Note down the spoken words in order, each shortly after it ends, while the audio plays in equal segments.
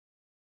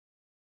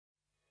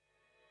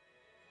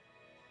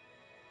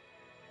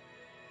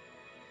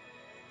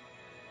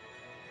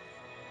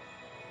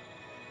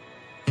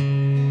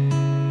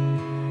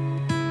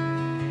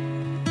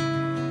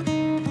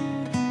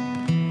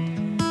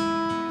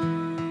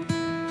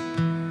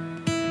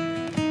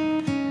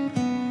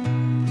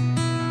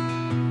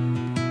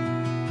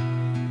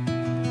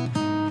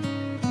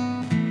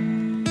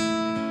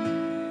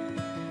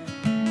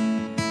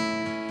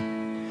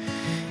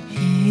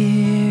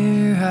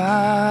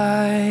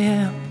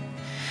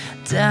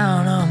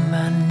down on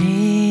my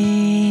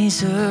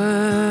knees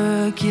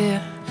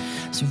again,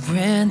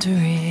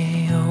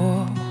 surrendering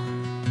all,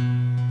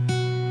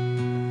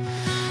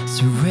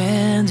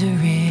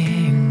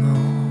 surrendering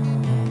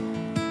all.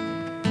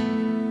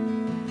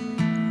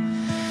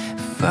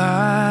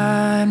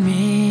 Find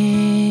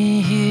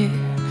me here,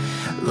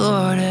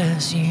 Lord,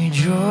 as you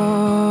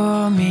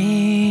draw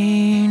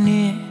me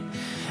near,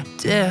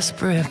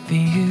 desperate for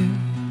you.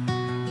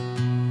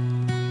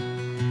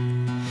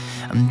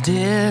 I'm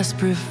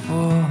desperate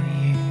for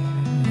you.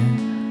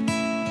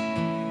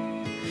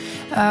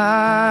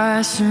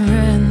 I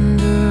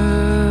surrender.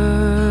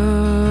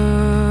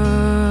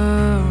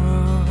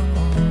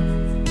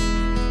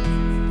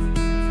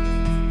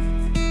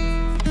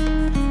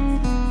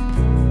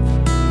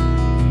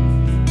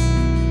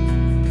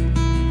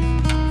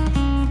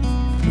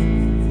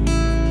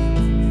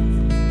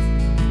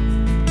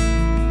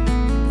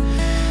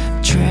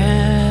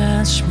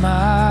 Drench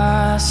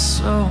my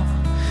soul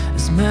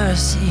as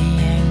mercy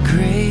and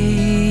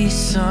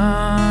grace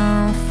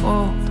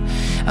unfold.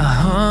 A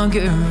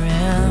hunger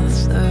and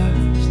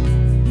thirst,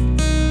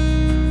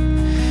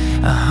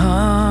 a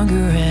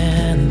hunger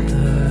and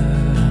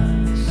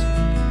thirst.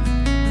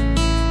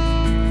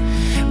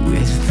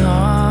 With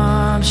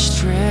arms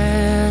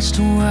stretched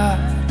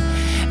wide,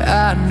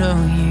 I know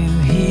you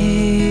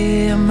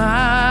hear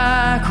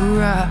my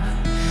cry.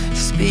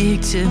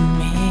 Speak to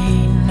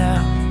me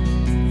now,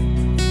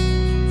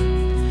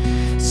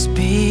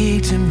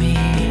 speak to me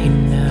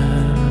now.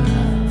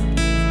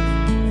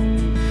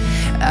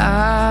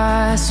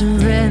 I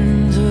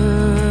surrender,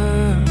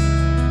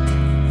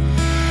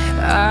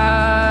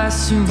 I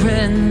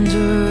surrender.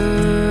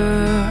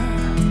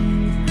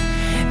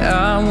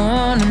 I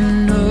wanna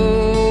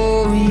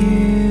know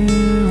you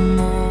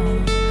more,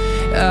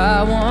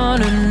 I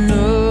wanna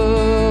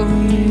know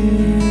you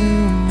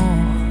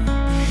more.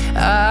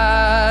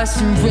 I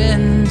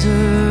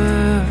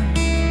surrender,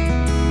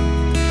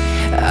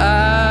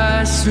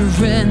 I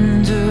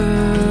surrender.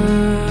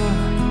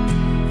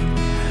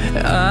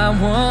 I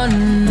wanna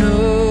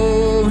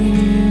know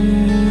you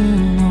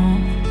more,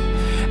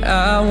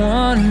 I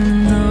wanna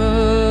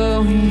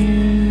know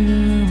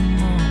you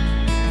more.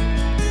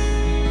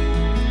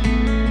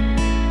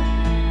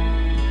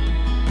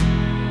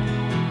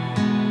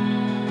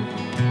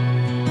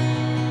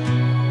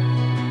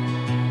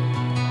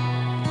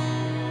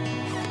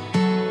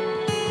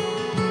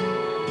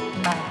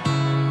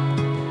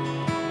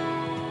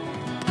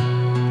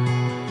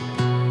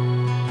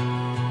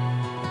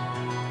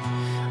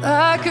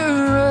 Like a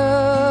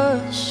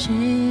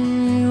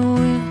rushing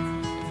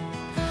wind,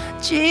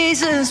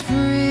 Jesus,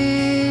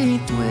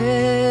 breathe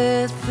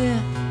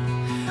within.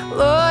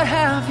 Lord,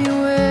 have your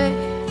way,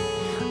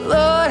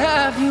 Lord,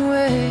 have your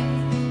way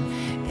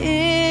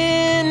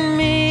in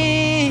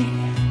me.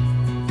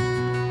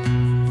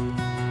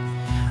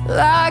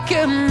 Like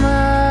a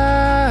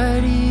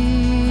mighty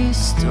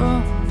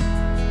storm,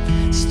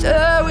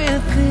 stir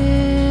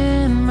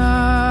within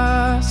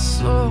my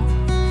soul.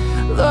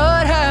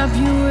 Lord, have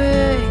your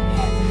way,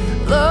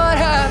 Lord,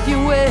 have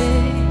your way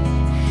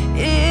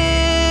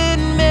in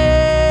me.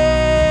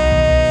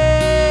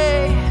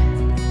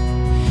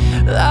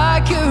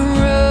 Like a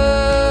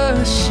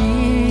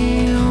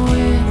rushing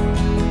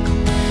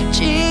wind,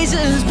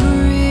 Jesus,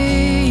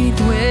 breathe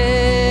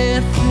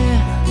within.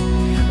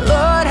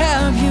 Lord,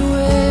 have your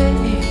way,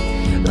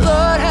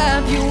 Lord,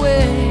 have your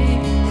way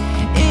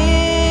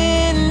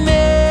in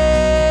me.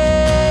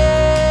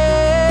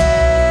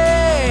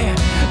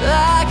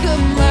 Like a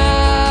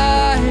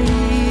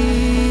mighty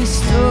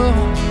storm,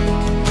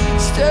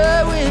 stir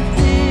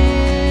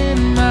within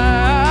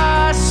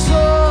my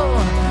soul.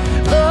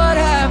 Lord,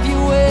 have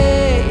your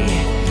way,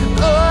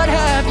 Lord,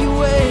 have your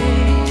way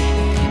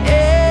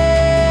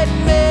in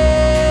me.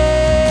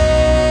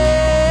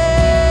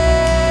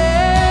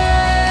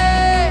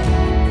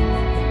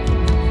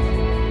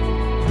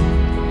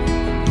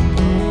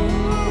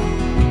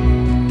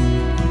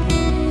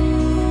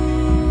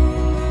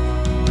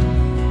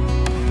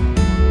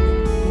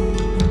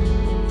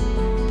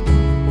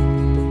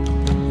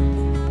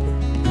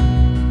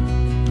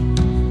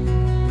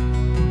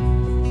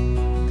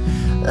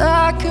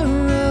 Like a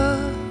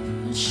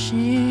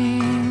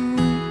rushing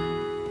wind,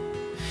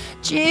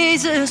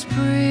 Jesus,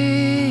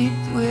 breathe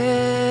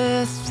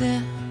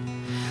within.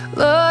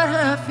 Lord,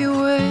 have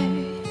your way,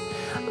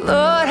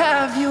 Lord,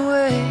 have your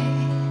way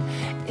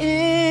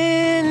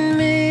in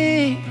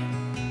me.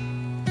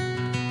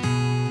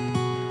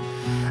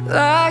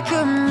 Like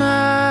a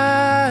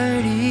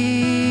mighty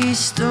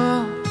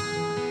storm,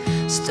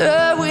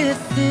 stir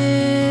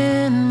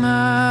within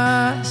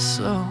my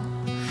soul.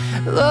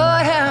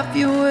 Lord, have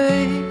your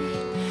way,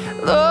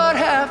 Lord,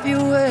 have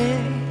your way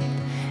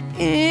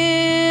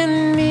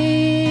in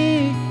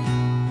me.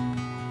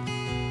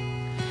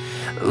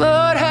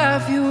 Lord,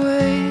 have your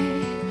way,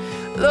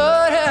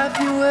 Lord, have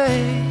your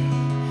way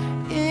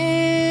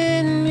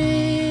in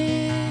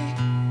me.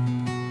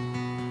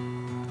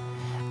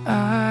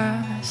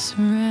 I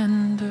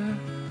surrender,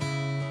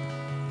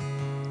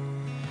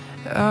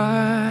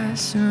 I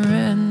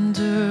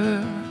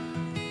surrender.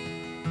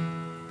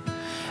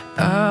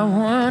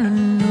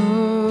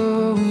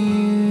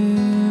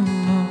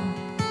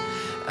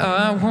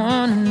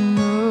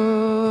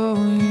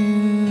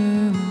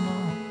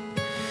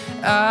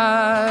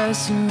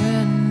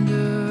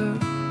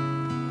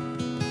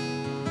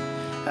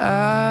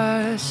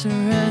 I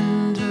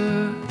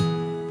surrender.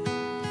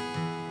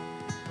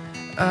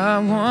 I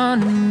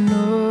want to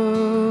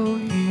know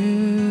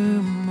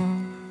you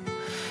more.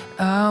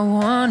 I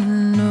want to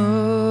know